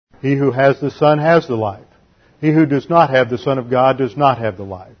He who has the Son has the life. He who does not have the Son of God does not have the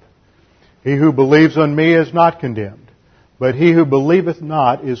life. He who believes on me is not condemned, but he who believeth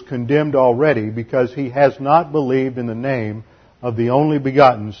not is condemned already, because he has not believed in the name of the only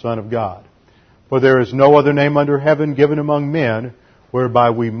begotten Son of God. For there is no other name under heaven given among men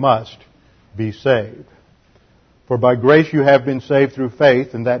whereby we must be saved. For by grace you have been saved through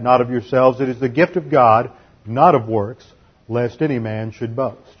faith, and that not of yourselves. It is the gift of God, not of works, lest any man should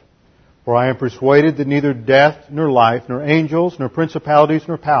boast. For I am persuaded that neither death, nor life, nor angels, nor principalities,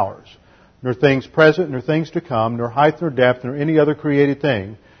 nor powers, nor things present, nor things to come, nor height, nor depth, nor any other created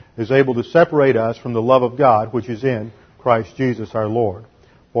thing is able to separate us from the love of God which is in Christ Jesus our Lord.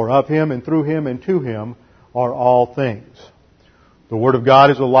 For of Him, and through Him, and to Him are all things. The Word of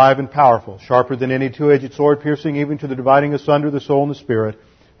God is alive and powerful, sharper than any two-edged sword, piercing even to the dividing asunder the soul and the spirit,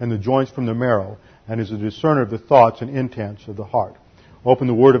 and the joints from the marrow, and is a discerner of the thoughts and intents of the heart. Open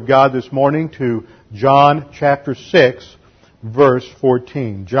the Word of God this morning to John chapter 6, verse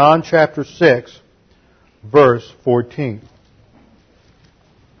 14. John chapter 6, verse 14.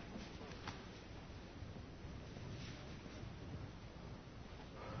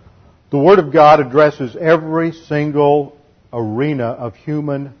 The Word of God addresses every single arena of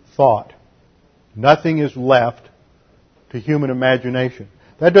human thought. Nothing is left to human imagination.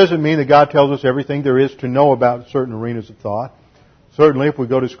 That doesn't mean that God tells us everything there is to know about certain arenas of thought. Certainly, if we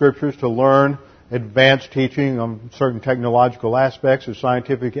go to Scriptures to learn advanced teaching on certain technological aspects or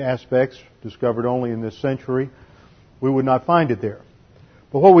scientific aspects discovered only in this century, we would not find it there.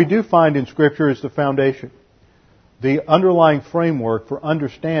 But what we do find in Scripture is the foundation, the underlying framework for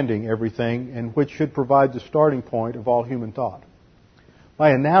understanding everything, and which should provide the starting point of all human thought.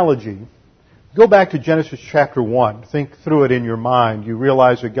 By analogy, go back to Genesis chapter 1. Think through it in your mind. You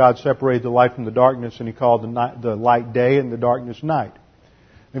realize that God separated the light from the darkness, and He called the light day and the darkness night.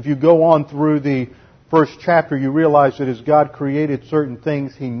 If you go on through the first chapter, you realize that as God created certain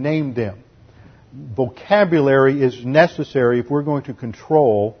things, He named them. Vocabulary is necessary if we're going to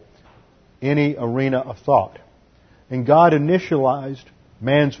control any arena of thought. And God initialized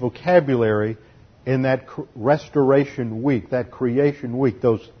man's vocabulary in that restoration week, that creation week,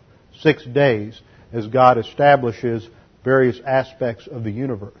 those 6 days, as God establishes various aspects of the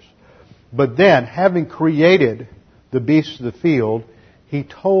universe. But then, having created the beasts of the field, He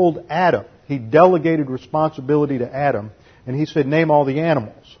told Adam, He delegated responsibility to Adam, and He said, name all the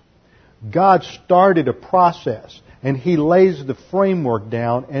animals. God started a process, and He lays the framework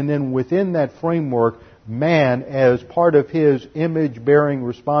down, and then within that framework, man, as part of his image-bearing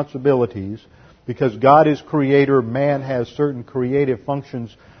responsibilities, because God is creator, man has certain creative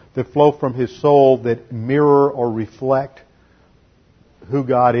functions that flow from his soul that mirror or reflect who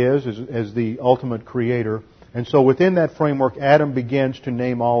God is as the ultimate creator. And so within that framework, Adam begins to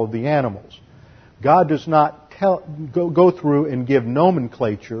name all of the animals. God does not go through and give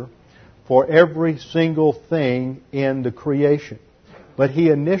nomenclature for every single thing in the creation, but He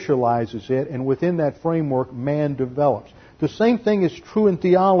initializes it, and within that framework, man develops. The same thing is true in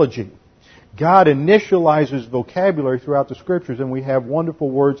theology. God initializes vocabulary throughout the Scriptures, and we have wonderful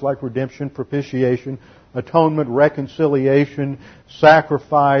words like redemption, propitiation, atonement, reconciliation,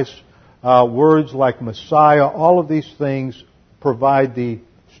 sacrifice, words like Messiah. All of these things provide the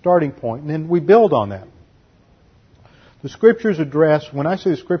starting point, and then we build on that. The Scriptures address, when I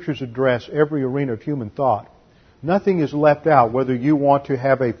say the Scriptures address every arena of human thought, nothing is left out, whether you want to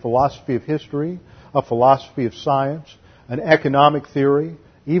have a philosophy of history, a philosophy of science, an economic theory,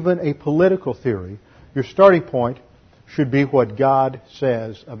 even a political theory. Your starting point should be what God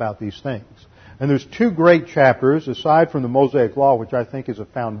says about these things. And there's 2 great chapters, aside from the Mosaic Law, which I think is a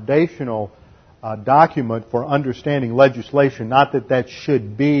foundational document for understanding legislation. Not that that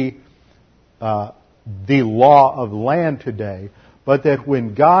should be the law of land today, but that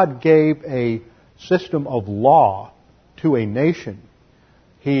when God gave a system of law to a nation,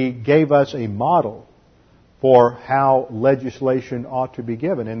 He gave us a model for how legislation ought to be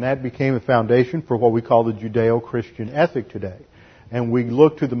given. And that became a foundation for what we call the Judeo-Christian ethic today. And we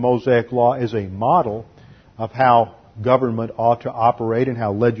look to the Mosaic Law as a model of how government ought to operate and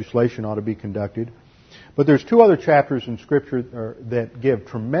how legislation ought to be conducted. But there's 2 other chapters in Scripture that give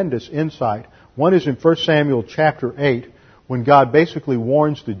tremendous insight. One is in 1 Samuel chapter 8, when God basically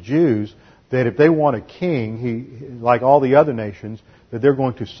warns the Jews that if they want a king, like all the other nations, that they're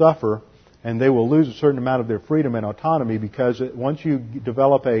going to suffer and they will lose a certain amount of their freedom and autonomy, because once you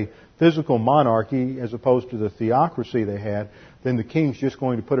develop a physical monarchy as opposed to the theocracy they had, then the king's just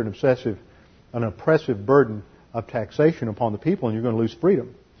going to put an oppressive burden of taxation upon the people, and you're going to lose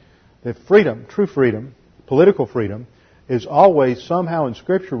freedom. That freedom, true freedom, political freedom, is always somehow in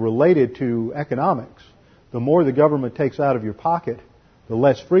Scripture related to economics. The more the government takes out of your pocket, the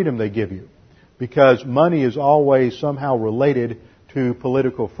less freedom they give you. Because money is always somehow related to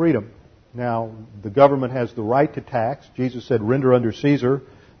political freedom. Now, the government has the right to tax. Jesus said, render unto Caesar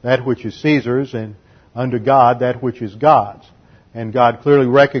that which is Caesar's, and unto God that which is God's. And God clearly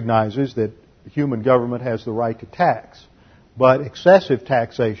recognizes that human government has the right to tax. But excessive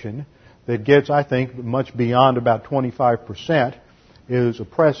taxation that gets, I think, much beyond about 25% is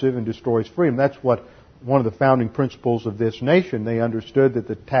oppressive and destroys freedom. That's what one of the founding principles of this nation. They understood that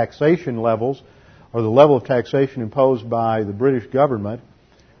the taxation levels, or the level of taxation imposed by the British government,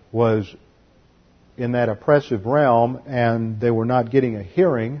 was in that oppressive realm, and they were not getting a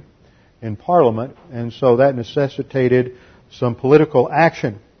hearing in Parliament, and so that necessitated some political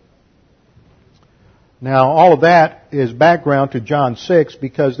action. Now, all of that is background to John 6,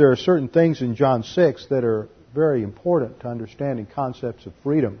 because there are certain things in John 6 that are very important to understanding concepts of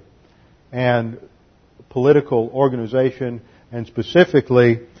freedom and political organization, and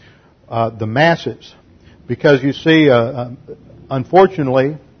specifically the masses. Because you see,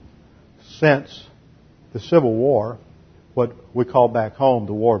 unfortunately, since the Civil War, what we call back home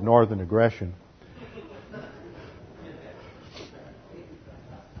the War of Northern Aggression,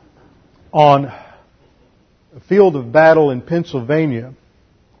 on a field of battle in Pennsylvania,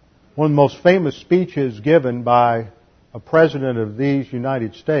 one of the most famous speeches given by a president of these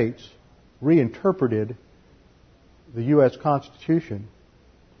United States reinterpreted the U.S. Constitution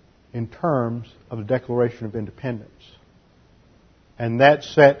in terms of the Declaration of Independence. And that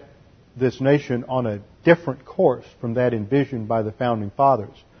set this nation on a different course from that envisioned by the Founding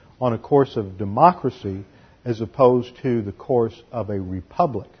Fathers, on a course of democracy as opposed to the course of a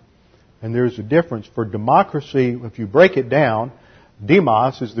republic. And there's a difference. For democracy, if you break it down,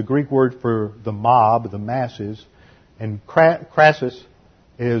 demos is the Greek word for the mob, the masses, and krasis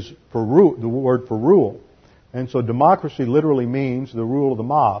is the word for rule. And so democracy literally means the rule of the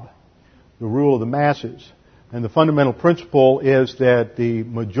mob, the rule of the masses. And the fundamental principle is that the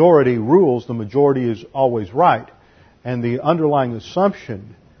majority rules, the majority is always right. And the underlying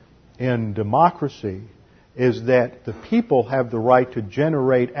assumption in democracy is that the people have the right to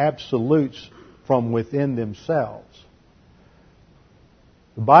generate absolutes from within themselves.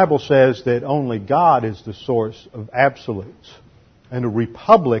 The Bible says that only God is the source of absolutes. And a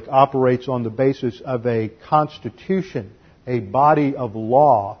republic operates on the basis of a constitution, a body of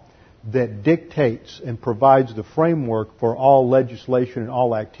law that dictates and provides the framework for all legislation and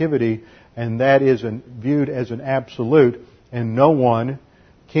all activity, and that is viewed as an absolute, and no one,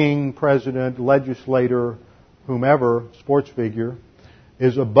 king, president, legislator, whomever, sports figure,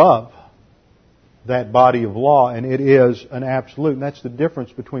 is above that body of law, and it is an absolute. And that's the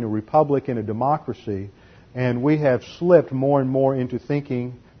difference between a republic and a democracy. And we have slipped more and more into thinking,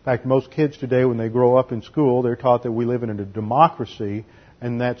 in fact, most kids today, when they grow up in school, they're taught that we live in a democracy,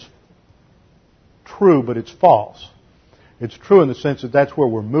 and that's true, but it's false. It's true in the sense that that's where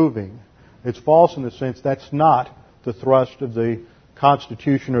we're moving. It's false in the sense that's not the thrust of the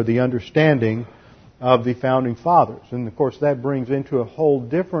Constitution or the understanding of the Founding Fathers. And of course that brings into a whole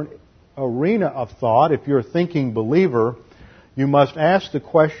different arena of thought. If you're a thinking believer, you must ask the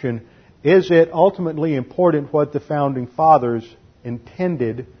question, is it ultimately important what the Founding Fathers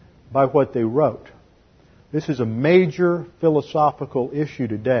intended by what they wrote? This is a major philosophical issue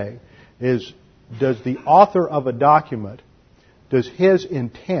today. Does the author of a document, does his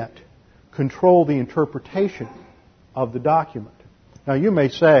intent control the interpretation of the document? Now you may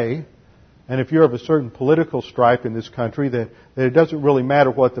say, and if you're of a certain political stripe in this country, that it doesn't really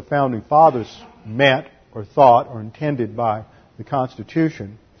matter what the Founding Fathers meant or thought or intended by the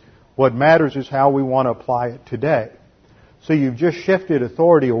Constitution. What matters is how we want to apply it today. So you've just shifted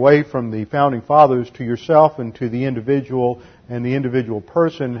authority away from the Founding Fathers to yourself and to the individual and the individual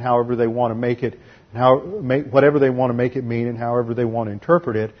person, however they want to make it, whatever they want to make it mean and however they want to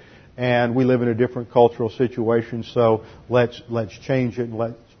interpret it. And we live in a different cultural situation, so let's change it and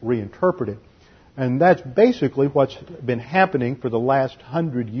let's reinterpret it. And that's basically what's been happening for the last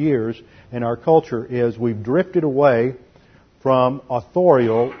 100 years in our culture, is we've drifted away from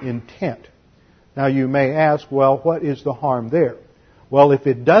authorial intent. Now you may ask, well, what is the harm there? Well, if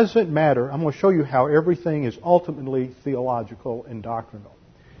it doesn't matter, I'm going to show you how everything is ultimately theological and doctrinal.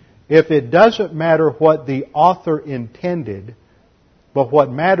 If it doesn't matter what the author intended, but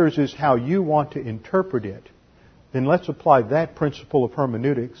what matters is how you want to interpret it, then let's apply that principle of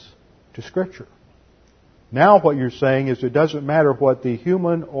hermeneutics to Scripture. Now what you're saying is it doesn't matter what the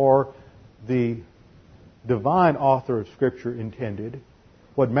human or the divine author of Scripture intended.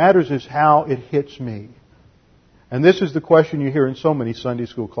 What matters is how it hits me. And this is the question you hear in so many Sunday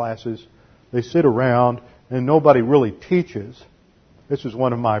school classes. They sit around and nobody really teaches. This is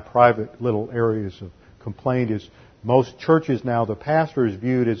one of my private little areas of complaint is most churches now, the pastor is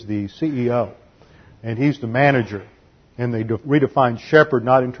viewed as the CEO. And he's the manager. And they redefine shepherd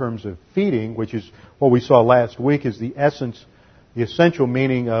not in terms of feeding, which is what we saw last week, is the essence, the essential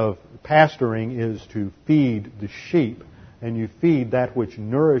meaning of pastoring is to feed the sheep. And you feed that which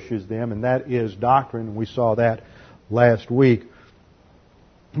nourishes them, and that is doctrine. And we saw that last week.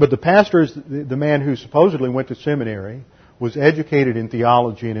 But the pastor is the man who supposedly went to seminary, was educated in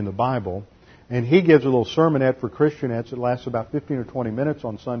theology and in the Bible, and he gives a little sermonette for Christianettes that lasts about 15 or 20 minutes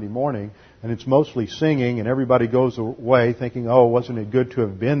on Sunday morning, and it's mostly singing, and everybody goes away thinking, oh, wasn't it good to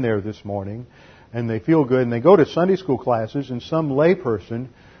have been there this morning? And they feel good, and they go to Sunday school classes, and some layperson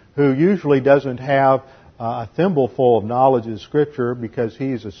who usually doesn't have a thimbleful of knowledge of Scripture because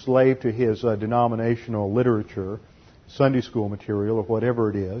he's a slave to his denominational literature, Sunday school material, or whatever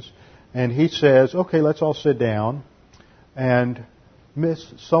it is, and he says, okay, let's all sit down, and Miss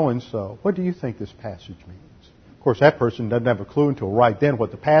So-and-so, what do you think this passage means? Of course, that person doesn't have a clue until right then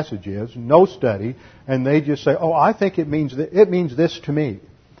what the passage is, no study, and they just say, oh, I think it means this to me.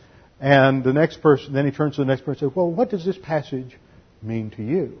 And the next person, then he turns to the next person and says, well, what does this passage mean to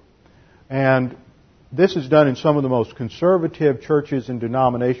you? And this is done in some of the most conservative churches and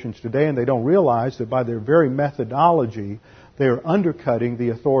denominations today, and they don't realize that by their very methodology, they are undercutting the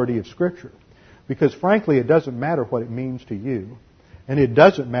authority of Scripture. Because frankly, it doesn't matter what it means to you, and it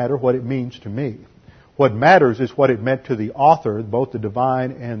doesn't matter what it means to me. What matters is what it meant to the author, both the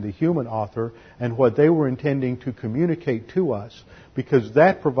divine and the human author, and what they were intending to communicate to us, because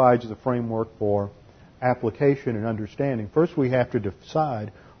that provides the framework for application and understanding. First, we have to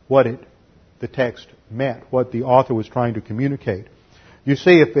decide what the text meant, what the author was trying to communicate. You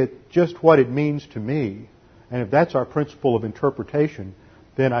see, if it's just what it means to me, and if that's our principle of interpretation,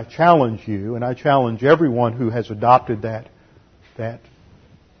 then I challenge you, and I challenge everyone who has adopted that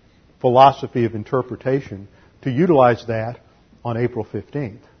philosophy of interpretation to utilize that on April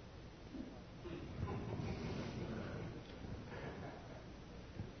 15th.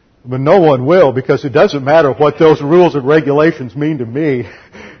 But no one will, because it doesn't matter what those rules and regulations mean to me.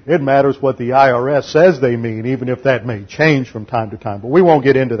 It matters what the IRS says they mean, even if that may change from time to time. But we won't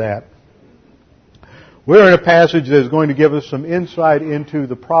get into that. We're in a passage that is going to give us some insight into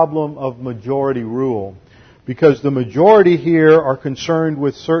the problem of majority rule, because the majority here are concerned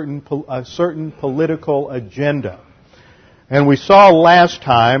with a certain political agenda. And we saw last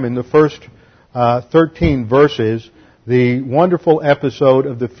time in the first 13 verses the wonderful episode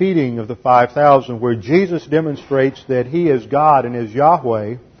of the feeding of the 5,000, where Jesus demonstrates that He is God and is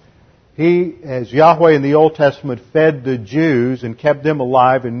Yahweh. He, as Yahweh in the Old Testament, fed the Jews and kept them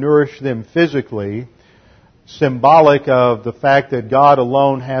alive and nourished them physically, symbolic of the fact that God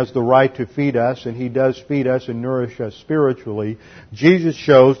alone has the right to feed us, and He does feed us and nourish us spiritually. Jesus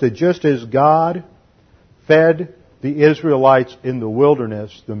shows that just as God fed the Israelites in the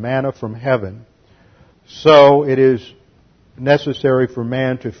wilderness, the manna from heaven, so it is necessary for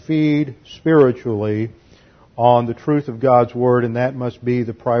man to feed spiritually on the truth of God's Word, and that must be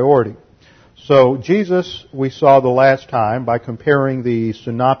the priority. So Jesus, we saw the last time by comparing the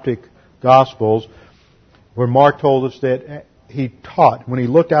synoptic Gospels, where Mark told us that He taught. When He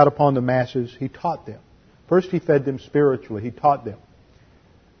looked out upon the masses, He taught them. First He fed them spiritually. He taught them.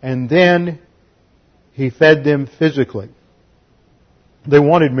 And then He fed them physically. They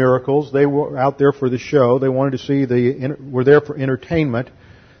wanted miracles. They were out there for the show. They wanted to see were there for entertainment.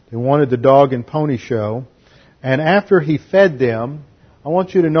 They wanted the dog and pony show. And after He fed them, I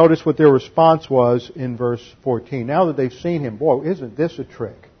want you to notice what their response was in verse 14. Now that they've seen Him, boy, isn't this a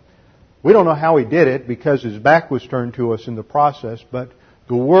trick? We don't know how He did it because His back was turned to us in the process, but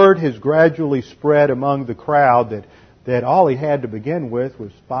the word has gradually spread among the crowd that all He had to begin with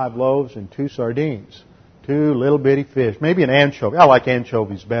was 5 loaves and 2 sardines. 2 little bitty fish. Maybe an anchovy. I like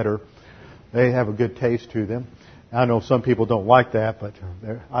anchovies better. They have a good taste to them. I know some people don't like that, but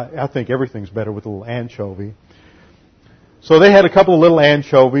I think everything's better with a little anchovy. So they had a couple of little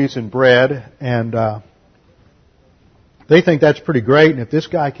anchovies and bread, and they think that's pretty great. And if this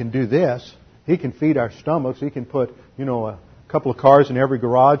guy can do this, he can feed our stomachs. He can put, a couple of cars in every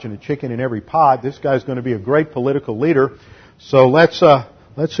garage and a chicken in every pot. This guy's going to be a great political leader. So let's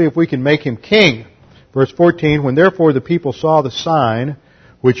see if we can make him king. Verse 14, when therefore the people saw the sign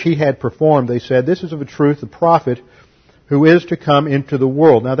which He had performed, they said, this is of a truth the prophet who is to come into the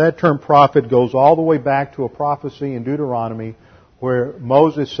world. Now that term prophet goes all the way back to a prophecy in Deuteronomy where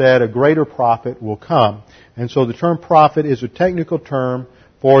Moses said a greater prophet will come. And so the term prophet is a technical term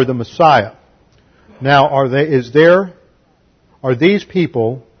for the Messiah. Now, are these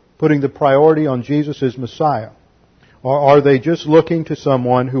people putting the priority on Jesus as Messiah? Or are they just looking to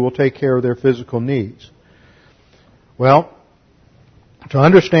someone who will take care of their physical needs? Well, to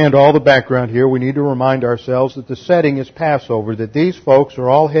understand all the background here, we need to remind ourselves that the setting is Passover, that these folks are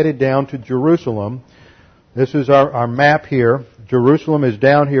all headed down to Jerusalem. This is our map here. Jerusalem is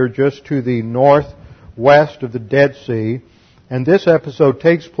down here just to the northwest of the Dead Sea. And this episode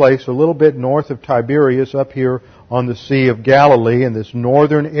takes place a little bit north of Tiberias, up here on the Sea of Galilee in this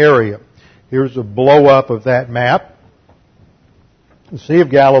northern area. Here's a blow-up of that map. The Sea of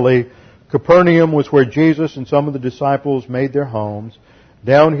Galilee. Capernaum was where Jesus and some of the disciples made their homes.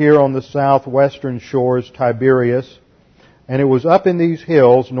 Down here on the southwestern shores, Tiberias. And it was up in these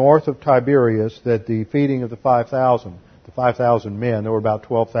hills north of Tiberias that the feeding of the 5,000 men, there were about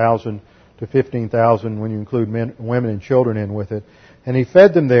 12,000 to 15,000 when you include men, women and children in with it. And He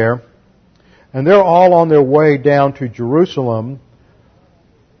fed them there. And they're all on their way down to Jerusalem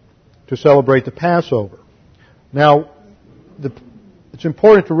to celebrate the Passover. Now, it's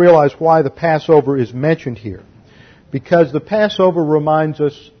important to realize why the Passover is mentioned here. Because the Passover reminds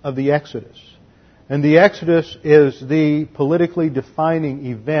us of the Exodus. And the Exodus is the politically defining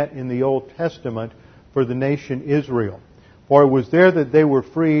event in the Old Testament for the nation Israel. For it was there that they were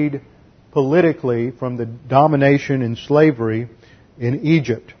freed politically from the domination and slavery in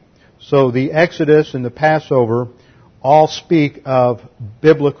Egypt. So the Exodus and the Passover all speak of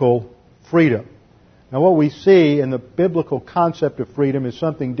biblical freedom. Now what we see in the biblical concept of freedom is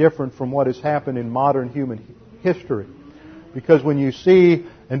something different from what has happened in modern human history. Because when you see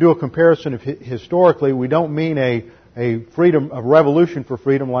and do a comparison of historically, we don't mean a revolution for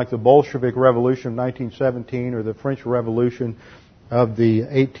freedom like the Bolshevik Revolution of 1917 or the French Revolution of the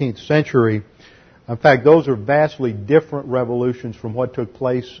 18th century. In fact, those are vastly different revolutions from what took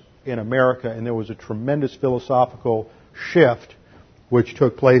place in America, and there was a tremendous philosophical shift which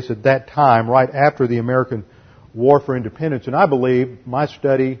took place at that time, right after the American War for Independence. And I believe, my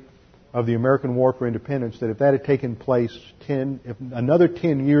study of the American War for Independence, that if that had taken place if another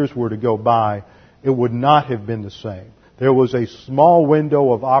 10 years were to go by, it would not have been the same. There was a small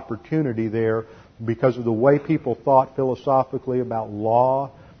window of opportunity there because of the way people thought philosophically about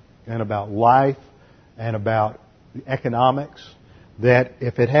law and about life and about economics, that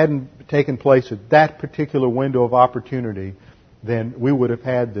if it hadn't taken place at that particular window of opportunity, then we would have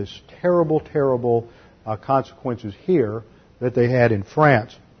had this terrible, terrible consequences here that they had in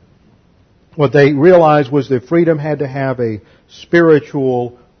France. What they realized was that freedom had to have a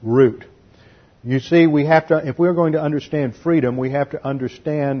spiritual root. You see, if we're going to understand freedom, we have to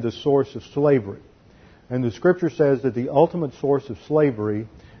understand the source of slavery. And the Scripture says that the ultimate source of slavery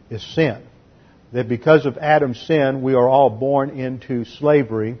is sin. That because of Adam's sin, we are all born into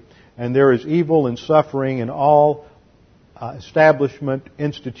slavery, and there is evil and suffering, and all establishment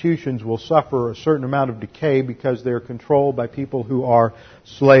institutions will suffer a certain amount of decay because they're controlled by people who are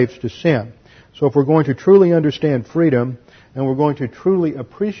slaves to sin. So if we're going to truly understand freedom, and we're going to truly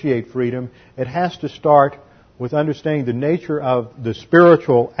appreciate freedom, it has to start with understanding the nature of the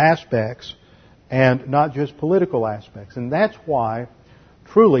spiritual aspects and not just political aspects. And that's why,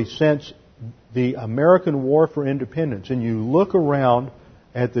 truly, since the American War for Independence, and you look around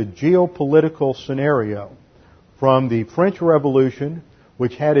at the geopolitical scenario from the French Revolution,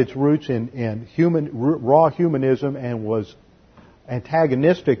 which had its roots in raw humanism and was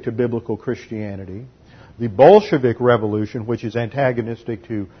antagonistic to biblical Christianity, the Bolshevik Revolution, which is antagonistic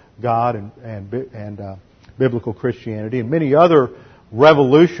to God and biblical Christianity, and many other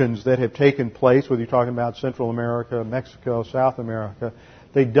revolutions that have taken place, whether you're talking about Central America, Mexico, South America,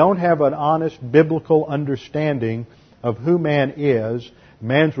 they don't have an honest biblical understanding of who man is,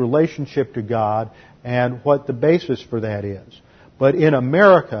 man's relationship to God, and what the basis for that is. But in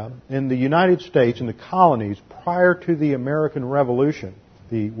America, in the United States, in the colonies, prior to the American Revolution,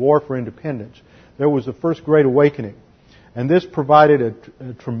 the War for Independence, there was the First Great Awakening. And this provided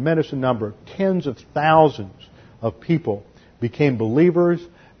a tremendous number, tens of thousands of people became believers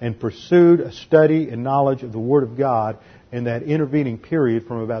and pursued a study and knowledge of the Word of God in that intervening period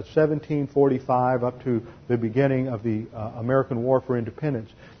from about 1745 up to the beginning of the American War for Independence.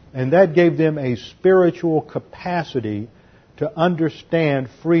 And that gave them a spiritual capacity to understand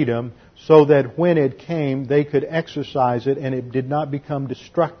freedom so that when it came, they could exercise it and it did not become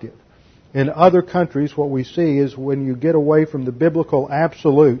destructive. In other countries, what we see is when you get away from the biblical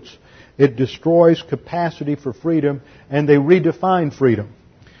absolutes, it destroys capacity for freedom, and they redefine freedom.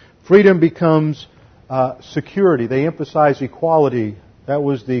 Freedom becomes security. They emphasize equality. That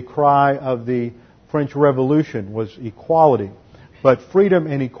was the cry of the French Revolution, was equality. But freedom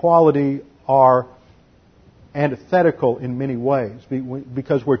and equality are antithetical in many ways.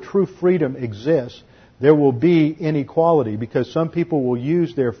 Because where true freedom exists, there will be inequality, because some people will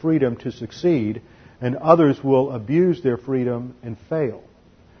use their freedom to succeed and others will abuse their freedom and fail.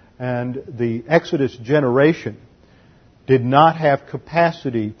 And the Exodus generation did not have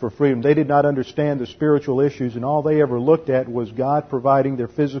capacity for freedom. They did not understand the spiritual issues, and all they ever looked at was God providing their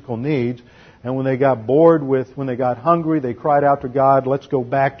physical needs. And when they got when they got hungry, they cried out to God, let's go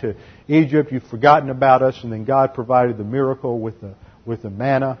back to Egypt. You've forgotten about us. And then God provided the miracle with the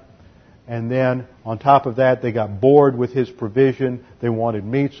manna. And then on top of that, they got bored with His provision. They wanted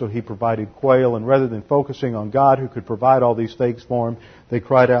meat, so He provided quail. And rather than focusing on God who could provide all these things for them, they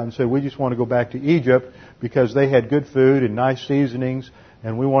cried out and said, we just want to go back to Egypt because they had good food and nice seasonings,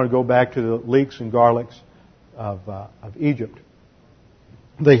 and we want to go back to the leeks and garlics of Egypt.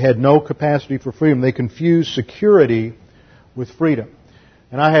 They had no capacity for freedom. They confused security with freedom.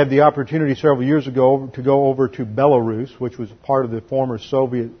 And I had the opportunity several years ago to go over to Belarus, which was part of the former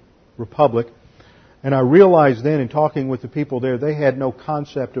Soviet Republic. And I realized then in talking with the people there, they had no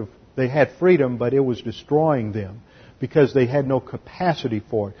concept of, they had freedom, but it was destroying them because they had no capacity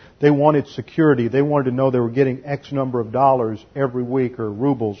for it. They wanted security. They wanted to know they were getting X number of dollars every week or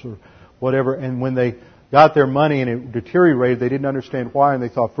rubles or whatever. And when they got their money and it deteriorated, they didn't understand why, and they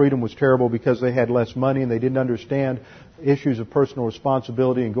thought freedom was terrible because they had less money, and they didn't understand issues of personal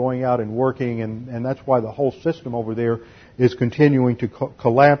responsibility and going out and working, and that's why the whole system over there is continuing to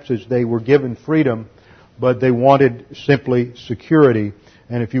collapse, as they were given freedom, but they wanted simply security.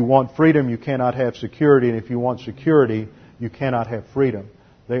 And if you want freedom, you cannot have security, and if you want security, you cannot have freedom.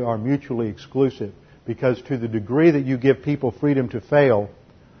 They are mutually exclusive, because to the degree that you give people freedom to fail,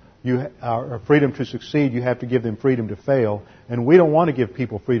 freedom to succeed, you have to give them freedom to fail. And we don't want to give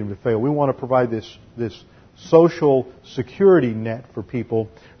people freedom to fail. We want to provide this social security net for people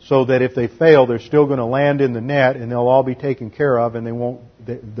so that if they fail, they're still going to land in the net and they'll all be taken care of, and they won't,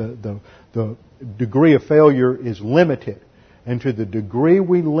 the degree of failure is limited. And to the degree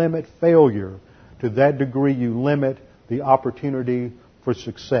we limit failure, to that degree you limit the opportunity for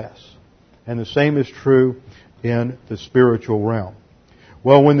success. And the same is true in the spiritual realm.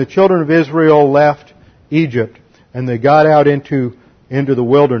 Well, when the children of Israel left Egypt and they got out into the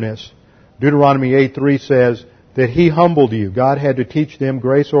wilderness, Deuteronomy 8:3 says that He humbled you. God had to teach them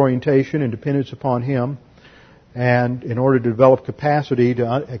grace orientation and dependence upon Him, and in order to develop capacity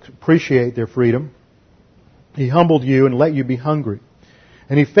to appreciate their freedom, He humbled you and let you be hungry.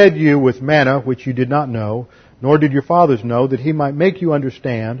 And He fed you with manna, which you did not know, nor did your fathers know, that He might make you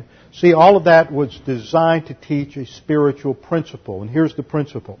understand. See, all of that was designed to teach a spiritual principle. And here's the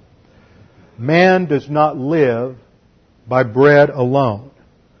principle. Man does not live by bread alone,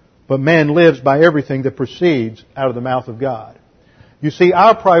 but man lives by everything that proceeds out of the mouth of God. You see,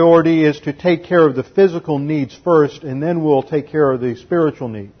 our priority is to take care of the physical needs first, and then we'll take care of the spiritual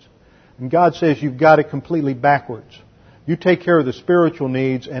needs. And God says you've got it completely backwards. You take care of the spiritual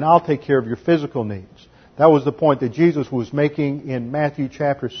needs, and I'll take care of your physical needs. That was the point that Jesus was making in Matthew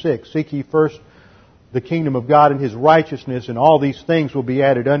chapter 6. Seek ye first the kingdom of God and His righteousness, and all these things will be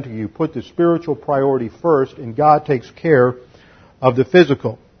added unto you. Put the spiritual priority first, and God takes care of the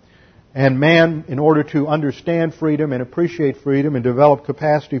physical. And man, in order to understand freedom and appreciate freedom and develop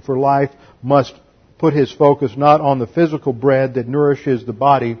capacity for life, must put his focus not on the physical bread that nourishes the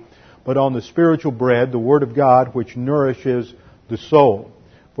body, but on the spiritual bread, the Word of God, which nourishes the soul.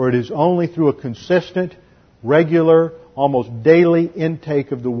 For it is only through a consistent, regular, almost daily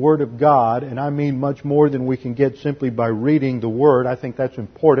intake of the Word of God, and I mean much more than we can get simply by reading the Word. I think that's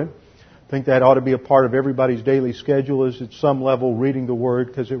important. I think that ought to be a part of everybody's daily schedule, is at some level reading the Word,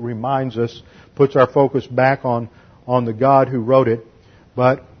 because it reminds us, puts our focus back on the God who wrote it.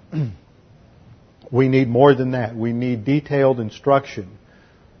 But we need more than that. We need detailed instruction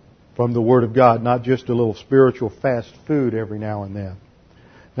from the Word of God, not just a little spiritual fast food every now and then.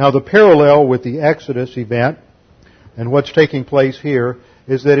 Now, the parallel with the Exodus event and what's taking place here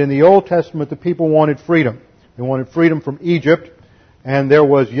is that in the Old Testament, the people wanted freedom. They wanted freedom from Egypt, and there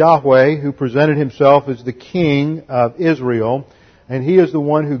was Yahweh who presented Himself as the King of Israel, and He is the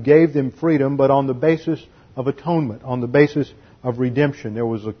one who gave them freedom, but on the basis of atonement, on the basis of redemption. There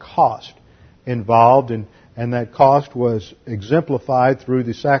was a cost involved, and that cost was exemplified through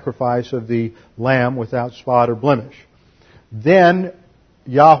the sacrifice of the lamb without spot or blemish. Then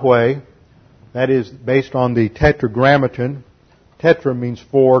Yahweh, that is based on the Tetragrammaton. Tetra means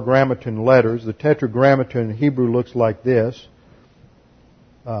 4, grammaton letters. The Tetragrammaton in Hebrew looks like this.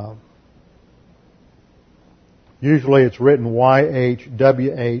 Usually it's written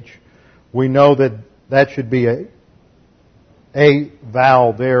YHWH. We know that should be a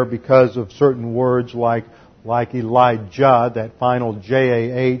vowel there because of certain words like like Elijah. That final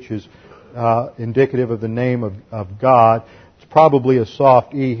J-A-H is indicative of the name of God. It's probably a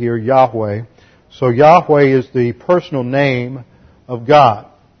soft E here, Yahweh. So Yahweh is the personal name of God.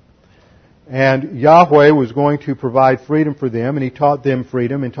 And Yahweh was going to provide freedom for them, and He taught them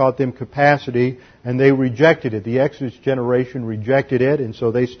freedom and taught them capacity, and they rejected it. The Exodus generation rejected it, and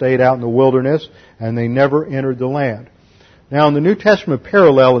so they stayed out in the wilderness, and they never entered the land. Now, in the New Testament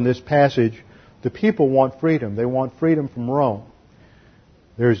parallel in this passage, the people want freedom. They want freedom from Rome.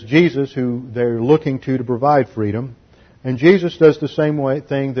 There's Jesus who they're looking to provide freedom, and Jesus does the same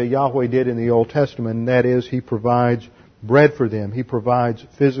thing that Yahweh did in the Old Testament, and that is He provides bread for them. He provides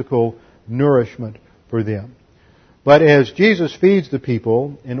physical nourishment for them. But as Jesus feeds the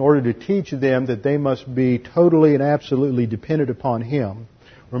people, in order to teach them that they must be totally and absolutely dependent upon Him,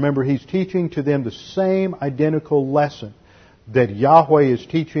 remember, He's teaching to them the same identical lesson that Yahweh is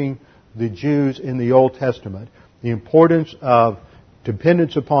teaching the Jews in the Old Testament. The importance of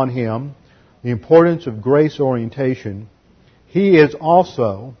dependence upon Him, the importance of grace orientation. He is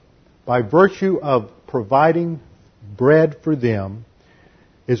also, by virtue of providing bread for them,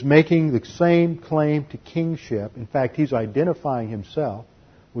 is making the same claim to kingship. In fact, He's identifying Himself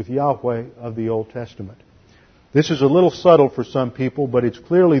with Yahweh of the Old Testament. This is a little subtle for some people, but it's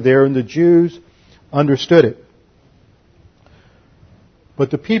clearly there, and the Jews understood it. But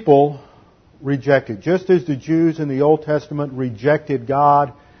the people rejected. Just as the Jews in the Old Testament rejected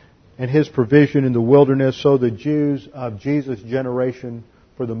God and His provision in the wilderness, so the Jews of Jesus' generation,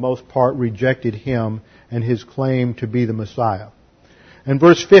 for the most part, rejected Him and His claim to be the Messiah. And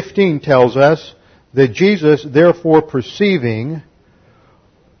verse 15 tells us that Jesus, therefore perceiving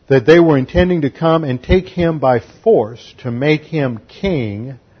that they were intending to come and take Him by force to make Him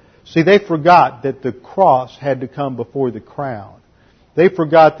king. See, they forgot that the cross had to come before the crown. They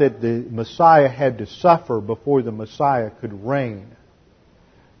forgot that the Messiah had to suffer before the Messiah could reign.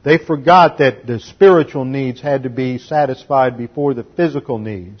 They forgot that the spiritual needs had to be satisfied before the physical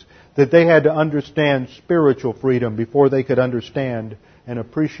needs. That they had to understand spiritual freedom before they could understand and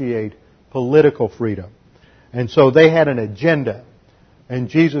appreciate political freedom. And so they had an agenda, and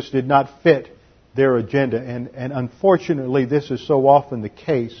Jesus did not fit their agenda. And unfortunately, this is so often the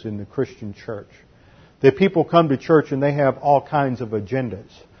case in the Christian church. That people come to church and they have all kinds of agendas,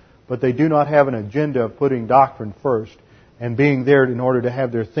 but they do not have an agenda of putting doctrine first and being there in order to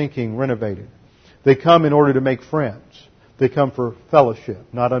have their thinking renovated. They come in order to make friends. They come for fellowship,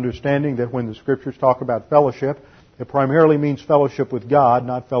 not understanding that when the Scriptures talk about fellowship, it primarily means fellowship with God,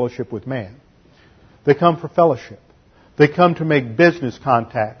 not fellowship with man. They come for fellowship. They come to make business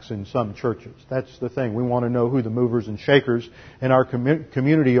contacts in some churches. That's the thing. We want to know who the movers and shakers in our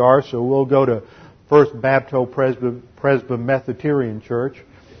community are, so we'll go to First Baptist Presbyterian Church,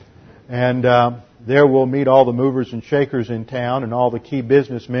 and there we'll meet all the movers and shakers in town and all the key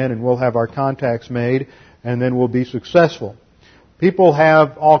businessmen, and we'll have our contacts made, and then we'll be successful. People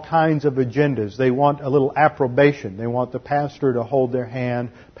have all kinds of agendas. They want a little approbation. They want the pastor to hold their hand,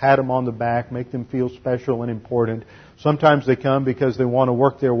 pat them on the back, make them feel special and important. Sometimes they come because they want to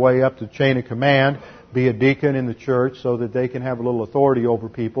work their way up the chain of command, be a deacon in the church so that they can have a little authority over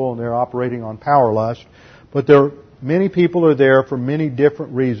people, and they're operating on power lust. But many people are there for many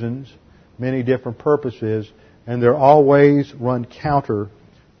different reasons, many different purposes, and they're always run counter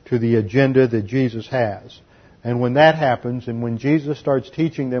to the agenda that Jesus has. And when that happens, and when Jesus starts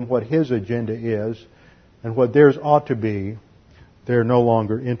teaching them what His agenda is and what theirs ought to be, they're no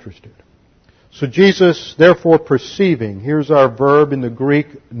longer interested. So Jesus, therefore perceiving, here's our verb in the Greek,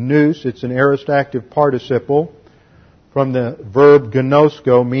 nous. It's an aorist active participle from the verb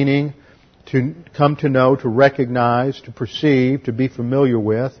gnosko, meaning to come to know, to recognize, to perceive, to be familiar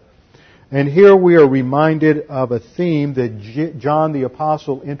with. And here we are reminded of a theme that John the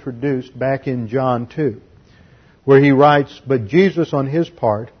Apostle introduced back in John 2, where he writes, but Jesus on His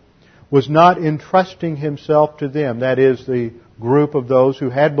part was not entrusting Himself to them, that is, the group of those who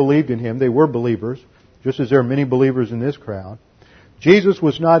had believed in Him. They were believers, just as there are many believers in this crowd. Jesus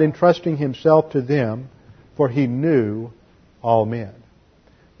was not entrusting Himself to them, for He knew all men.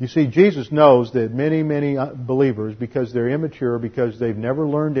 You see, Jesus knows that many believers, because they're immature, because they've never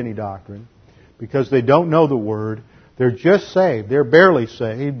learned any doctrine, because they don't know the Word, they're just saved. They're barely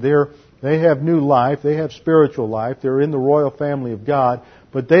saved. They have new life. They have spiritual life. They're in the royal family of God,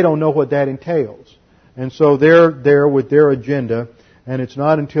 but they don't know what that entails. And so they're there with their agenda, and it's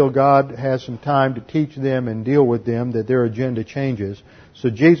not until God has some time to teach them and deal with them that their agenda changes. So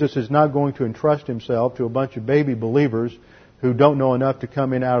Jesus is not going to entrust Himself to a bunch of baby believers who don't know enough to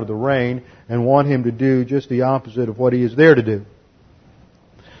come in out of the rain and want Him to do just the opposite of what He is there to do.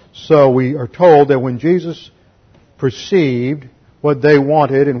 So we are told that when Jesus perceived what they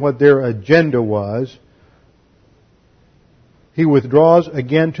wanted and what their agenda was, He withdraws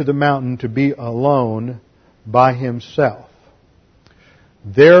again to the mountain to be alone by Himself.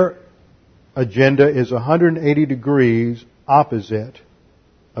 Their agenda is 180 degrees opposite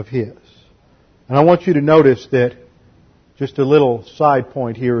of His. And I want you to notice that, just a little side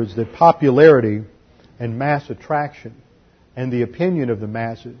point here, is that popularity and mass attraction and the opinion of the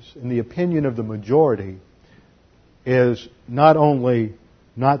masses and the opinion of the majority is not only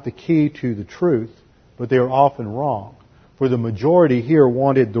not the key to the truth, but they are often wrong. For the majority here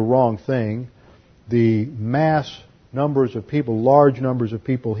wanted the wrong thing. The mass numbers of people, large numbers of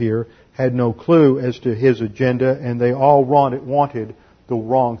people here, had no clue as to His agenda, and they all wanted the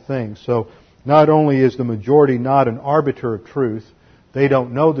wrong thing. So not only is the majority not an arbiter of truth, they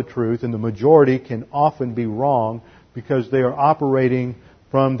don't know the truth, and the majority can often be wrong because they are operating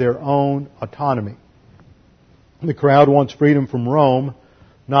from their own autonomy. The crowd wants freedom from Rome,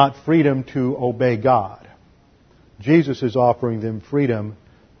 not freedom to obey God. Jesus is offering them freedom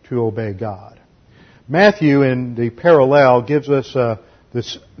to obey God. Matthew, in the parallel, gives us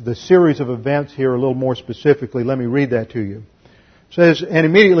the series of events here a little more specifically. Let me read that to you. It says, and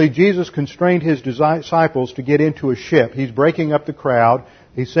immediately Jesus constrained His disciples to get into a ship. He's breaking up the crowd.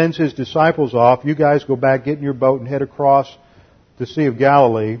 He sends His disciples off. You guys go back, get in your boat, and head across the Sea of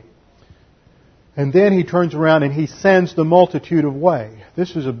Galilee. And then He turns around and He sends the multitude away.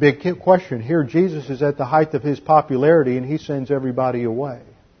 This is a big question. Here Jesus is at the height of His popularity and He sends everybody away.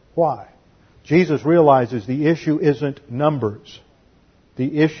 Why? Jesus realizes the issue isn't numbers.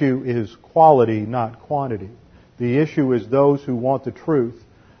 The issue is quality, not quantity. The issue is those who want the truth,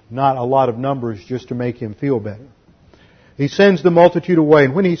 not a lot of numbers just to make Him feel better. He sends the multitude away,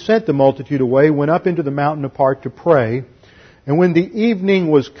 and when He sent the multitude away, He went up into the mountain apart to pray. And when the evening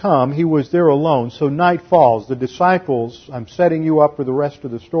was come, He was there alone. So night falls. The disciples, I'm setting you up for the rest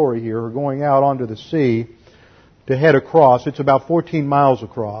of the story here, are going out onto the sea to head across. It's about 14 miles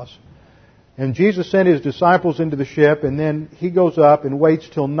across. And Jesus sent His disciples into the ship, and then He goes up and waits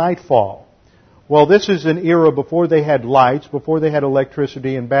till nightfall. Well, this is an era before they had lights, before they had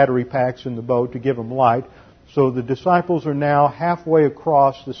electricity and battery packs in the boat to give them light. So the disciples are now halfway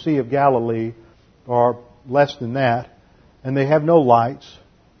across the Sea of Galilee, or less than that, and they have no lights.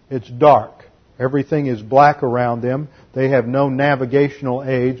 It's dark. Everything is black around them. They have no navigational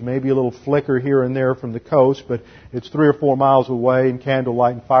aids, maybe a little flicker here and there from the coast, but it's 3 or 4 miles away, and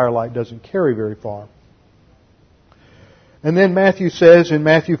candlelight and firelight doesn't carry very far. And then Matthew says in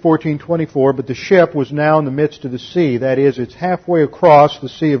Matthew 14:24, but the ship was now in the midst of the sea. That is, it's halfway across the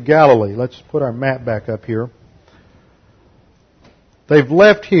Sea of Galilee. Let's put our map back up here. They've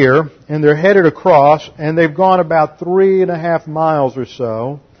left here, and they're headed across, and they've gone about 3.5 miles or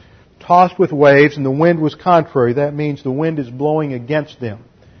so, tossed with waves, and the wind was contrary. That means the wind is blowing against them.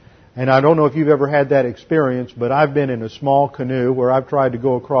 And I don't know if you've ever had that experience, but I've been in a small canoe where I've tried to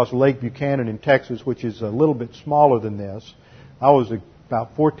go across Lake Buchanan in Texas, which is a little bit smaller than this. I was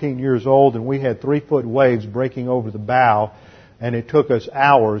about 14 years old, and we had 3-foot waves breaking over the bow, and it took us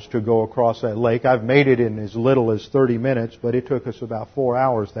hours to go across that lake. I've made it in as little as 30 minutes, but it took us about 4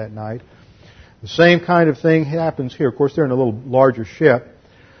 hours that night. The same kind of thing happens here. Of course, they're in a little larger ship,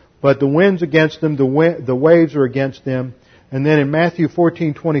 but the wind's against them, the waves are against them. And then in Matthew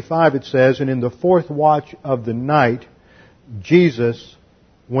 14:25 it says, and in the 4th watch of the night, Jesus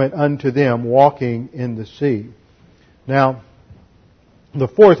went unto them walking in the sea. Now, the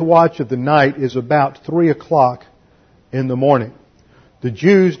 4th watch of the night is about 3 o'clock in the morning. The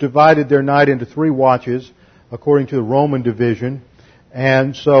Jews divided their night into 3 watches according to the Roman division.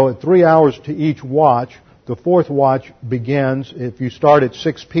 And so at 3 hours to each watch, the 4th watch begins. If you start at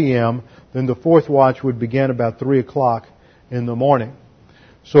 6 p.m., then the 4th watch would begin about 3 o'clock in the morning.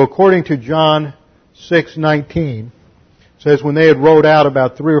 So according to John 6:19, it says when they had rowed out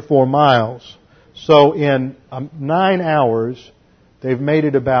about 3 or 4 miles, so in 9 hours, they've made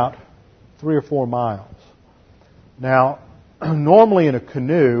it about 3 or 4 miles. Now, normally in a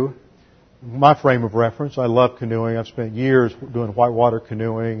canoe, my frame of reference, I love canoeing. I've spent years doing whitewater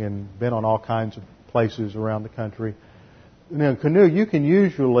canoeing and been on all kinds of places around the country. In a canoe, you can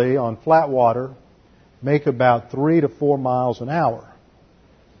usually, on flat water, make about 3 to 4 miles an hour.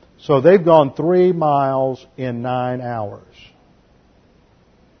 So they've gone 3 miles in 9 hours.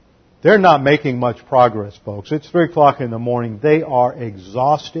 They're not making much progress, folks. It's 3 o'clock in the morning. They are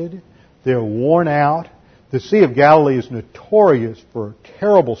exhausted. They're worn out. The Sea of Galilee is notorious for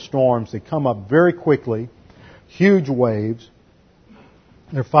terrible storms that come up very quickly, huge waves.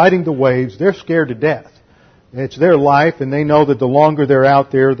 They're fighting the waves. They're scared to death. It's their life, and they know that the longer they're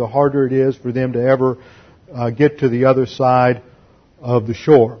out there, the harder it is for them to ever get to the other side of the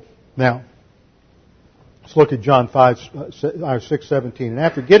shore. Now, let's look at John 6:17. And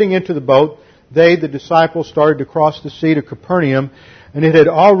after getting into the boat, they, the disciples, started to cross the sea to Capernaum, and it had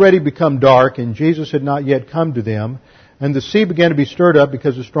already become dark, and Jesus had not yet come to them. And the sea began to be stirred up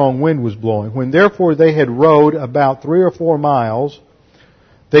because a strong wind was blowing. When therefore they had rowed about 3 or 4 miles,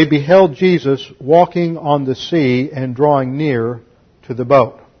 they beheld Jesus walking on the sea and drawing near to the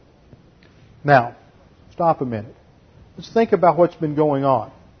boat. Now, stop a minute. Let's think about what's been going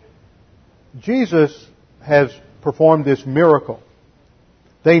on. Jesus has performed this miracle.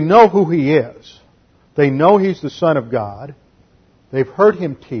 They know who He is. They know He's the Son of God. They've heard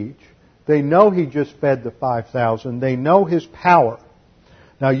Him teach. They know He just fed the 5,000. They know His power.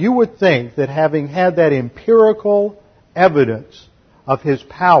 Now, you would think that having had that empirical evidence of His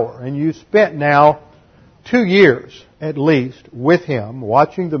power, and you spent now 2 years at least with Him,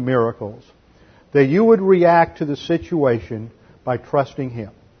 watching the miracles, that you would react to the situation by trusting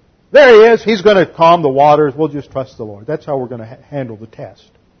Him. There He is. He's going to calm the waters. We'll just trust the Lord. That's how we're going to handle the test.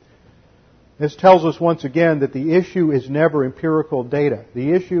 This tells us once again that the issue is never empirical data.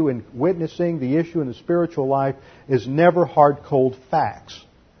 The issue in witnessing, the issue in the spiritual life is never hard, cold facts.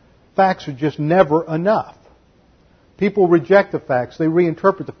 Facts are just never enough. People reject the facts. They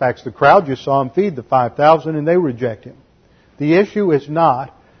reinterpret the facts. The crowd just saw Him feed the 5,000 and they reject Him. The issue is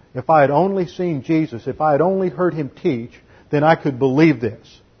not, if I had only seen Jesus, if I had only heard Him teach, then I could believe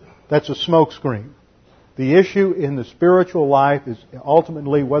this. That's a smokescreen. The issue in the spiritual life is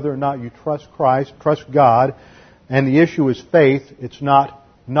ultimately whether or not you trust Christ, trust God, and the issue is faith. It's not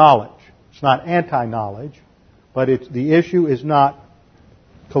knowledge. It's not anti-knowledge, but the issue is not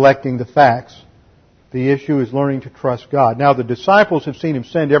collecting the facts. The issue is learning to trust God. Now, the disciples have seen Him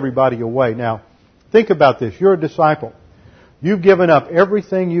send everybody away. Now, think about this. You're a disciple. You've given up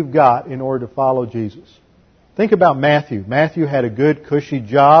everything you've got in order to follow Jesus. Think about Matthew. Matthew had a good, cushy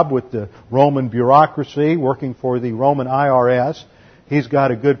job with the Roman bureaucracy, working for the Roman IRS. He's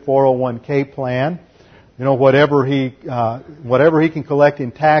got a good 401k plan. You know, whatever he can collect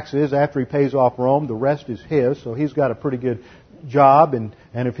in taxes after he pays off Rome, the rest is his. So he's got a pretty good job, and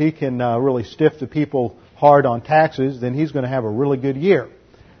if he can really stiff the people hard on taxes, then he's going to have a really good year.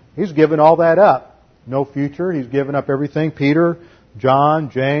 He's given all that up. No future. He's given up everything. Peter,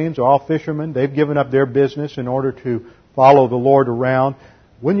 John, James, all fishermen, they've given up their business in order to follow the Lord around.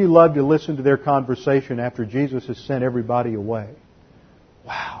 Wouldn't you love to listen to their conversation after Jesus has sent everybody away?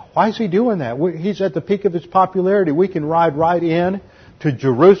 Wow, why is He doing that? He's at the peak of His popularity. We can ride right in to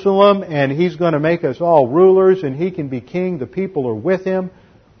Jerusalem and He's going to make us all rulers and He can be king. The people are with Him.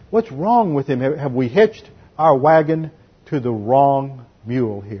 What's wrong with Him? Have we hitched our wagon to the wrong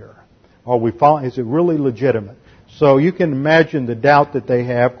mule here? Is it really legitimate? So you can imagine the doubt that they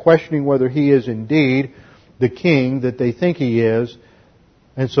have, questioning whether He is indeed the king that they think He is.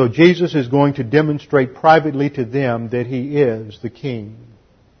 And so Jesus is going to demonstrate privately to them that He is the king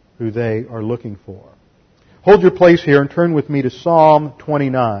who they are looking for. Hold your place here and turn with me to Psalm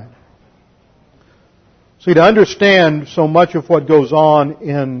 29. See, to understand so much of what goes on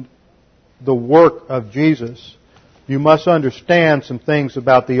in the work of Jesus, you must understand some things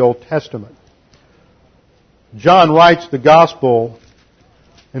about the Old Testament. John writes the Gospel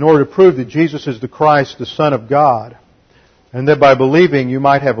in order to prove that Jesus is the Christ, the Son of God, and that by believing you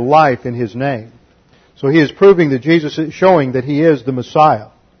might have life in His name. So he is proving that Jesus is showing that He is the Messiah.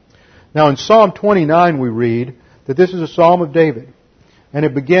 Now in Psalm 29 we read that this is a Psalm of David. And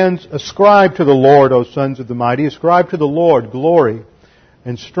it begins, "Ascribe to the Lord, O sons of the mighty, ascribe to the Lord glory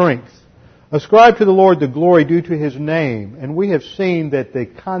and strength. Ascribe to the Lord the glory due to His name." And we have seen that the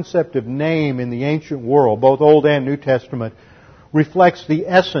concept of name in the ancient world, both Old and New Testament, reflects the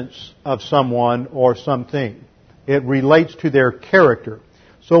essence of someone or something. It relates to their character.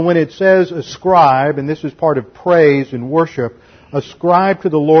 So when it says ascribe, and this is part of praise and worship, ascribe to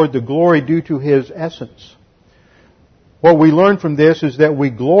the Lord the glory due to His essence. What we learn from this is that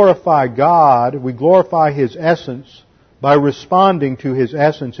we glorify God, we glorify His essence, by responding to His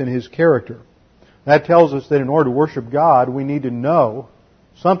essence and His character. That tells us that in order to worship God, we need to know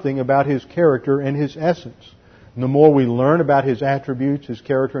something about His character and His essence. And the more we learn about His attributes, His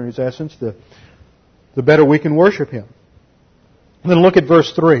character, and His essence, the better we can worship Him. And then look at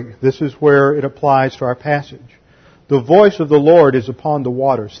verse 3. This is where it applies to our passage. The voice of the Lord is upon the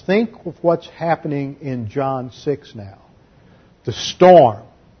waters. Think of what's happening in John 6 now. The storm.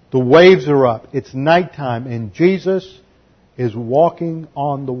 The waves are up. It's nighttime, and Jesus is walking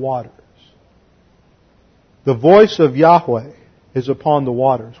on the waters. The voice of Yahweh is upon the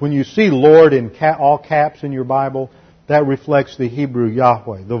waters. When you see Lord in all caps in your Bible, that reflects the Hebrew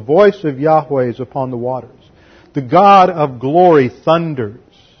Yahweh. The voice of Yahweh is upon the waters. The God of glory thunders.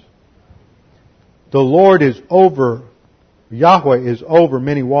 The Lord is over, Yahweh is over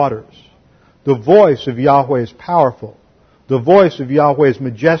many waters. The voice of Yahweh is powerful. The voice of Yahweh is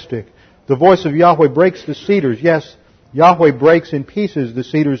majestic. The voice of Yahweh breaks the cedars. Yes, Yahweh breaks in pieces the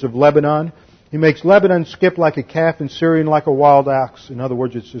cedars of Lebanon. He makes Lebanon skip like a calf and Syrian like a wild ox. In other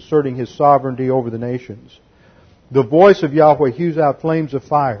words, it's asserting His sovereignty over the nations. The voice of Yahweh hews out flames of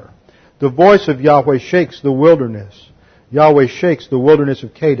fire. The voice of Yahweh shakes the wilderness. Yahweh shakes the wilderness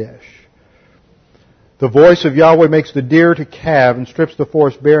of Kadesh. The voice of Yahweh makes the deer to calve and strips the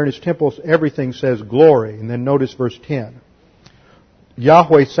forest bare. In His temples everything says glory. And then notice verse 10.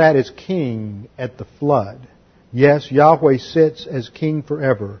 Yahweh sat as king at the flood. Yes, Yahweh sits as king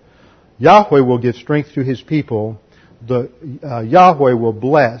forever. Yahweh will give strength to His people. Yahweh will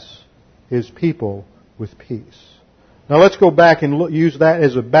bless His people with peace. Now let's go back and use that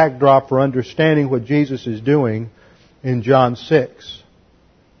as a backdrop for understanding what Jesus is doing in John 6.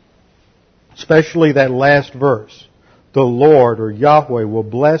 Especially that last verse. The Lord, or Yahweh, will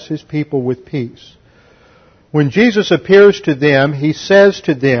bless His people with peace. When Jesus appears to them, He says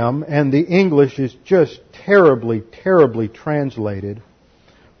to them, and the English is just terribly, terribly translated.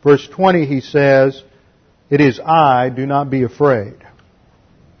 Verse 20, He says, "It is I, do not be afraid."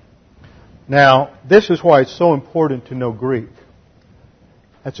 Now, this is why it's so important to know Greek.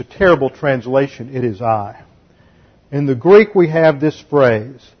 That's a terrible translation, "it is I." In the Greek we have this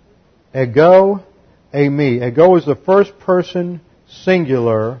phrase, ego, eimi. Ego is the first person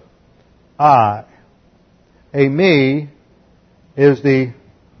singular, I. Eimi is the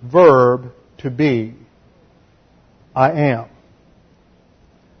verb to be, I am.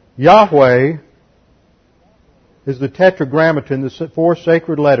 Yahweh is the tetragrammaton, the four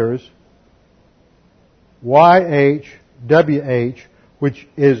sacred letters, YHWH, which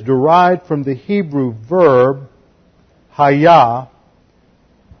is derived from the Hebrew verb hayah,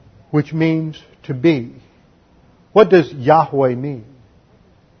 which means to be. What does Yahweh mean?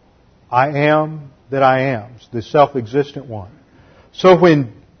 I am that I am, the self-existent one. So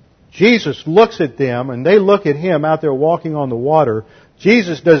when Jesus looks at them and they look at Him out there walking on the water,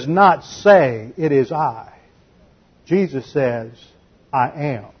 Jesus does not say, "It is I." Jesus says, "I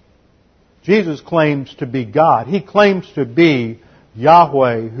am." Jesus claims to be God. He claims to be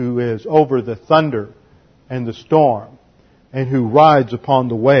Yahweh, who is over the thunder and the storm and who rides upon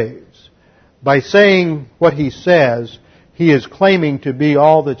the waves. By saying what He says, He is claiming to be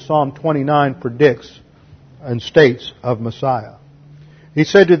all that Psalm 29 predicts and states of Messiah. He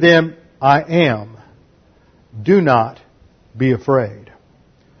said to them, "I am. Do not be afraid."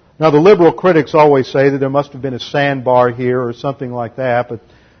 Now the liberal critics always say that there must have been a sandbar here or something like that, but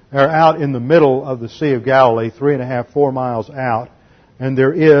they're out in the middle of the Sea of Galilee, 3.5, 4 miles out, and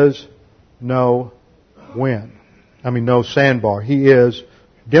there is no wind. No sandbar. He is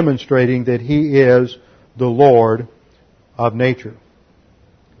demonstrating that He is the Lord of nature.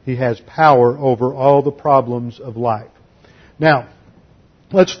 He has power over all the problems of life. Now,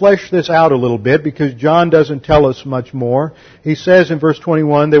 let's flesh this out a little bit because John doesn't tell us much more. He says in verse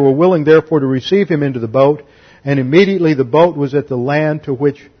 21, "They were willing therefore to receive Him into the boat, and immediately the boat was at the land to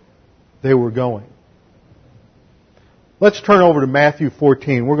which they were going." Let's turn over to Matthew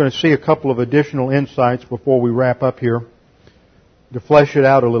 14. We're going to see a couple of additional insights before we wrap up here to flesh it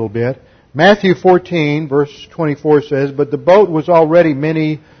out a little bit. Matthew 14, verse 24 says, "But the boat was already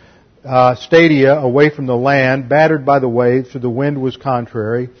many stadia away from the land, battered by the waves, for the wind was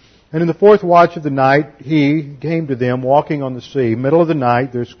contrary. And in the fourth watch of the night, He came to them walking on the sea." Middle of the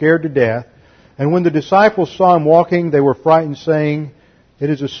night, they're scared to death. "And when the disciples saw Him walking, they were frightened, saying, 'It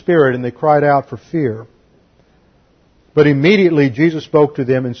is a spirit,' and they cried out for fear. But immediately Jesus spoke to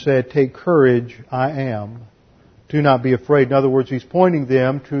them and said, 'Take courage, I am. Do not be afraid.'" In other words, He's pointing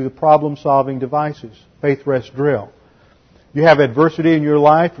them to the problem-solving devices. Faith, rest, drill. You have adversity in your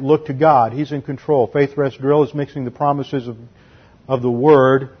life, look to God. He's in control. Faith, rest, drill is mixing the promises of the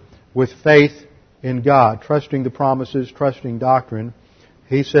Word with faith in God. Trusting the promises, trusting doctrine.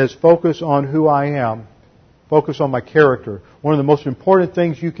 He says, focus on who I am. Focus on my character. One of the most important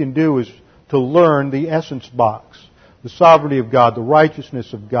things you can do is to learn the essence box. The sovereignty of God, the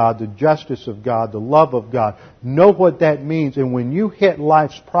righteousness of God, the justice of God, the love of God. Know what that means, and when you hit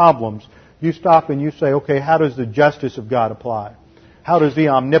life's problems, you stop and you say, okay, how does the justice of God apply? How does the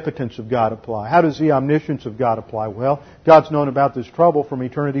omnipotence of God apply? How does the omniscience of God apply? Well, God's known about this trouble from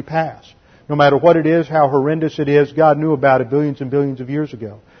eternity past. No matter what it is, how horrendous it is, God knew about it billions and billions of years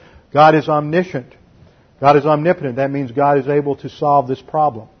ago. God is omniscient. God is omnipotent. That means God is able to solve this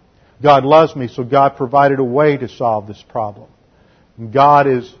problem. God loves me, so God provided a way to solve this problem. God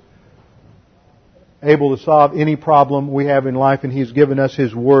is able to solve any problem we have in life, and He's given us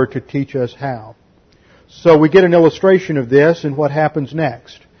His Word to teach us how. So we get an illustration of this and what happens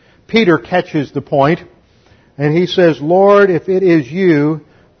next. Peter catches the point, and he says, Lord, if it is you,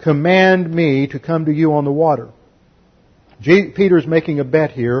 command me to come to you on the water. Peter's making a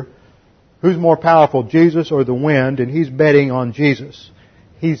bet here. Who's more powerful, Jesus or the wind? And he's betting on Jesus.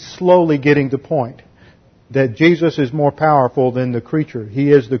 He's slowly getting the point that Jesus is more powerful than the creature.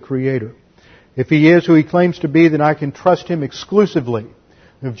 He is the Creator. If He is who He claims to be, then I can trust Him exclusively.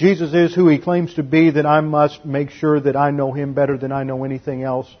 If Jesus is who He claims to be, then I must make sure that I know Him better than I know anything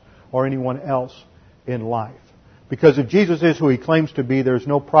else or anyone else in life. Because if Jesus is who He claims to be, there's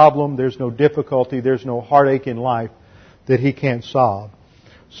no problem, there's no difficulty, there's no heartache in life that He can't solve.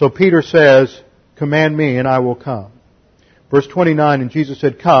 So Peter says, command me and I will come. Verse 29, and Jesus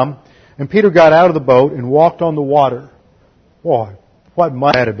said, come. And Peter got out of the boat and walked on the water. Boy, what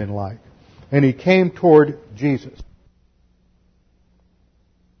might that have been like? And he came toward Jesus.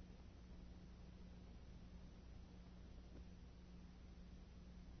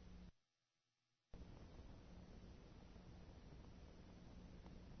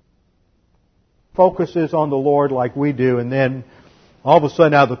 Focuses on the Lord like we do, and then all of a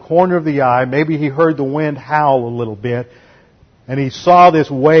sudden out of the corner of the eye, maybe he heard the wind howl a little bit, and he saw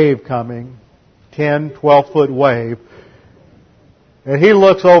this wave coming, 10, 12-foot wave, and he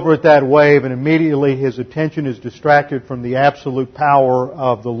looks over at that wave, and immediately his attention is distracted from the absolute power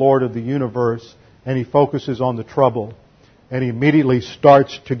of the Lord of the universe, and he focuses on the trouble, and he immediately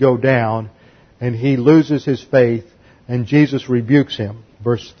starts to go down, and he loses his faith, and Jesus rebukes him.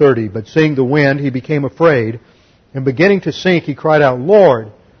 Verse 30, but seeing the wind, he became afraid, and beginning to sink, he cried out,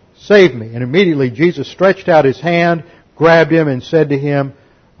 Lord, save me. And immediately Jesus stretched out His hand, grabbed him, and said to him,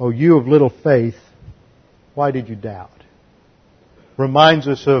 O you of little faith, why did you doubt? Reminds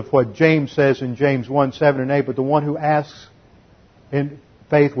us of what James says in James 1, 7 and 8, but the one who asks in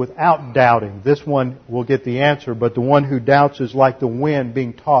faith without doubting, this one will get the answer, but the one who doubts is like the wind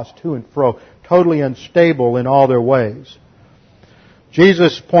being tossed to and fro, totally unstable in all their ways.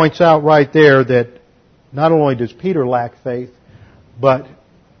 Jesus points out right there that not only does Peter lack faith, but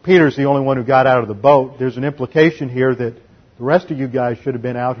Peter's the only one who got out of the boat. There's an implication here that the rest of you guys should have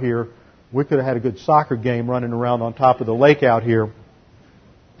been out here. We could have had a good soccer game running around on top of the lake out here,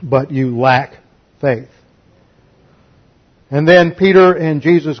 but you lack faith. And then Peter and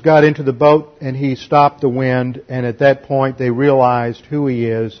Jesus got into the boat, and He stopped the wind, and at that point they realized who He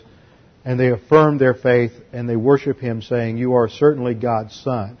is, and they affirmed their faith, and they worship Him, saying, you are certainly God's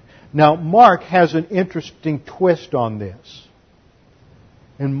Son. Now, Mark has an interesting twist on this.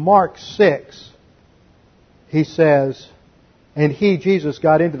 In Mark 6, he says, and he, Jesus,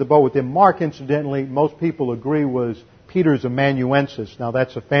 got into the boat with them. Mark, incidentally, most people agree was Peter's amanuensis. Now,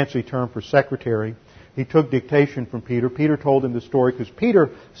 that's a fancy term for secretary. He took dictation from Peter. Peter told him the story because Peter,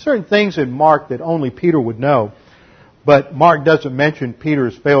 certain things in Mark that only Peter would know. But Mark doesn't mention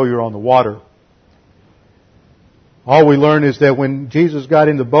Peter's failure on the water. All we learn is that when Jesus got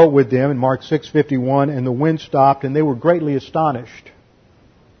in the boat with them in Mark 6:51, and the wind stopped, and they were greatly astonished.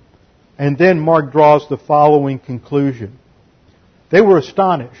 And then Mark draws the following conclusion. They were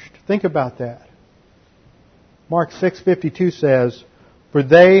astonished. Think about that. Mark 6:52 says, for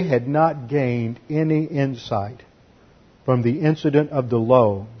they had not gained any insight from the incident of the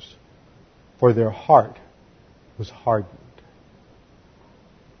loaves, for their heart was hardened.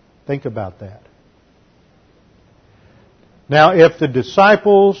 Think about that. Now, if the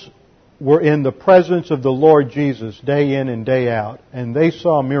disciples were in the presence of the Lord Jesus day in and day out, and they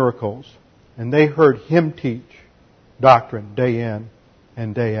saw miracles, and they heard Him teach doctrine day in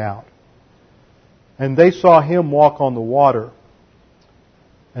and day out, and they saw Him walk on the water,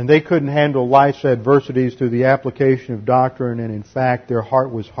 and they couldn't handle life's adversities through the application of doctrine, and in fact their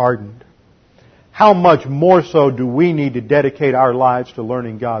heart was hardened, how much more so do we need to dedicate our lives to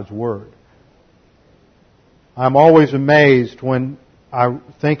learning God's Word? I'm always amazed when I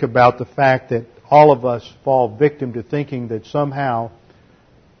think about the fact that all of us fall victim to thinking that somehow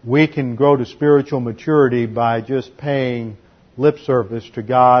we can grow to spiritual maturity by just paying lip service to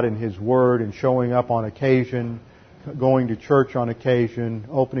God and His Word and showing up on occasion, going to church on occasion,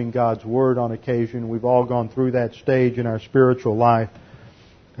 opening God's Word on occasion. We've all gone through that stage in our spiritual life.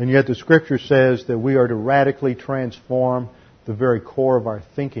 And yet the Scripture says that we are to radically transform the very core of our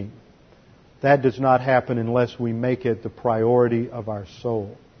thinking. That does not happen unless we make it the priority of our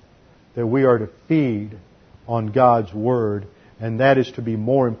soul. That we are to feed on God's Word And that is to be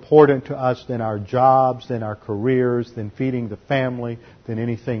more important to us than our jobs, than our careers, than feeding the family, than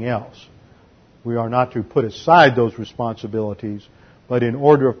anything else. We are not to put aside those responsibilities, but in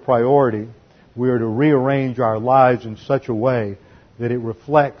order of priority, we are to rearrange our lives in such a way that it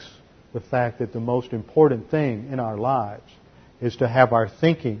reflects the fact that the most important thing in our lives is to have our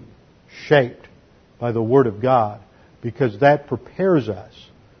thinking shaped by the Word of God, because that prepares us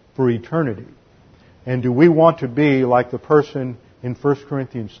for eternity. And do we want to be like the person in 1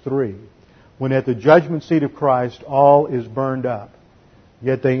 Corinthians 3, when at the judgment seat of Christ all is burned up,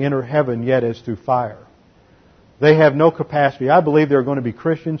 yet they enter heaven yet as through fire? They have no capacity. I believe there are going to be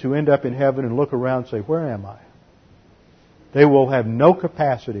Christians who end up in heaven and look around and say, where am I? They will have no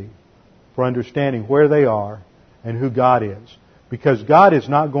capacity for understanding where they are and who God is. Because God is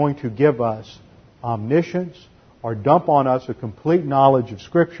not going to give us omniscience or dump on us a complete knowledge of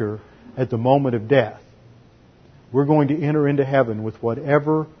Scripture at the moment of death. We're going to enter into heaven with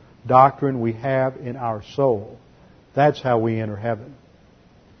whatever doctrine we have in our soul. That's how we enter heaven.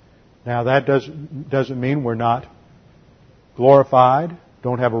 Now that doesn't mean we're not glorified,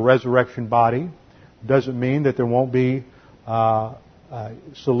 don't have a resurrection body. Doesn't mean that there won't be a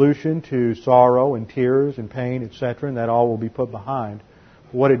solution to sorrow and tears and pain, etc., and that all will be put behind.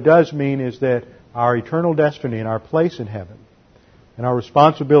 What it does mean is that our eternal destiny and our place in heaven and our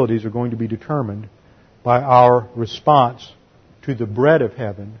responsibilities are going to be determined by our response to the bread of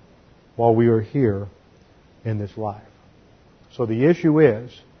heaven while we are here in this life. So the issue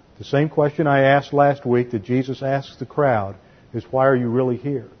is, the same question I asked last week that Jesus asked the crowd is, why are you really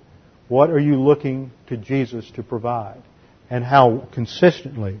here? What are you looking to Jesus to provide? And how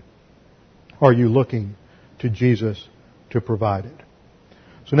consistently are you looking to Jesus to provide it?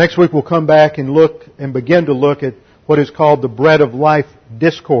 So next week we'll come back and begin to look at what is called the Bread of Life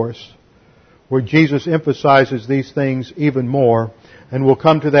discourse, where Jesus emphasizes these things even more. And we'll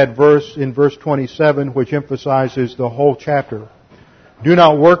come to that verse in verse 27, which emphasizes the whole chapter. Do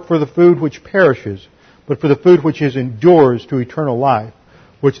not work for the food which perishes, but for the food which endures to eternal life,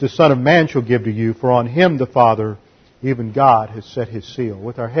 which the Son of Man shall give to you, for on Him the Father, even God, has set His seal.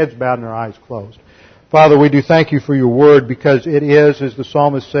 With our heads bowed and our eyes closed. Father, we do thank You for Your Word, because it is, as the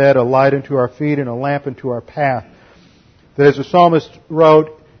psalmist said, a light unto our feet and a lamp unto our path. That as the psalmist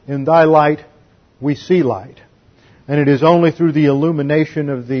wrote, in Thy light we see light. And it is only through the illumination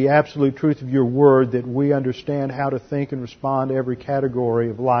of the absolute truth of Your Word that we understand how to think and respond to every category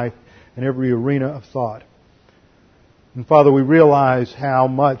of life and every arena of thought. And Father, we realize how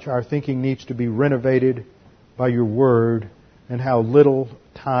much our thinking needs to be renovated by Your Word and how little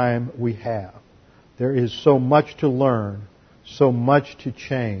time we have. There is so much to learn, so much to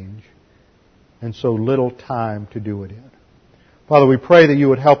change, and so little time to do it in. Father, we pray that You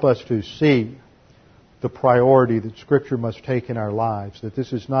would help us to see the priority that Scripture must take in our lives, that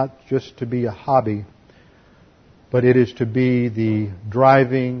this is not just to be a hobby, but it is to be the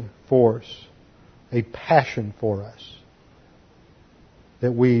driving force, a passion for us,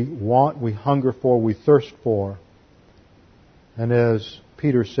 that we want, we hunger for, we thirst for, and as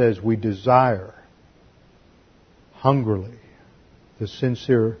Peter says, we desire hungrily the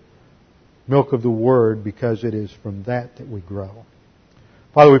sincere milk of the Word, because it is from that we grow.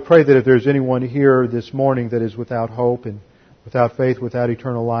 Father, we pray that if there's anyone here this morning that is without hope and without faith, without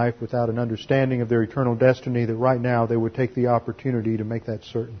eternal life, without an understanding of their eternal destiny, that right now they would take the opportunity to make that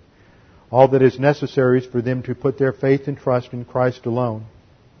certain. All that is necessary is for them to put their faith and trust in Christ alone.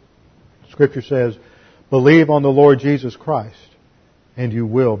 Scripture says, believe on the Lord Jesus Christ, and you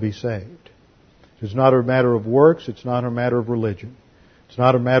will be saved. It's not a matter of works. It's not a matter of religion. It's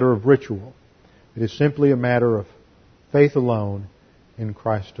not a matter of ritual. It is simply a matter of faith alone in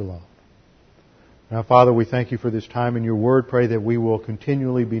Christ alone. Now, Father, we thank You for this time in Your Word. Pray that we will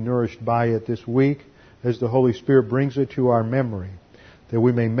continually be nourished by it this week as the Holy Spirit brings it to our memory, that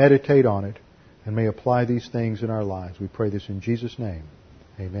we may meditate on it and may apply these things in our lives. We pray this in Jesus' name.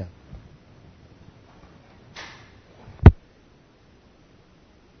 Amen.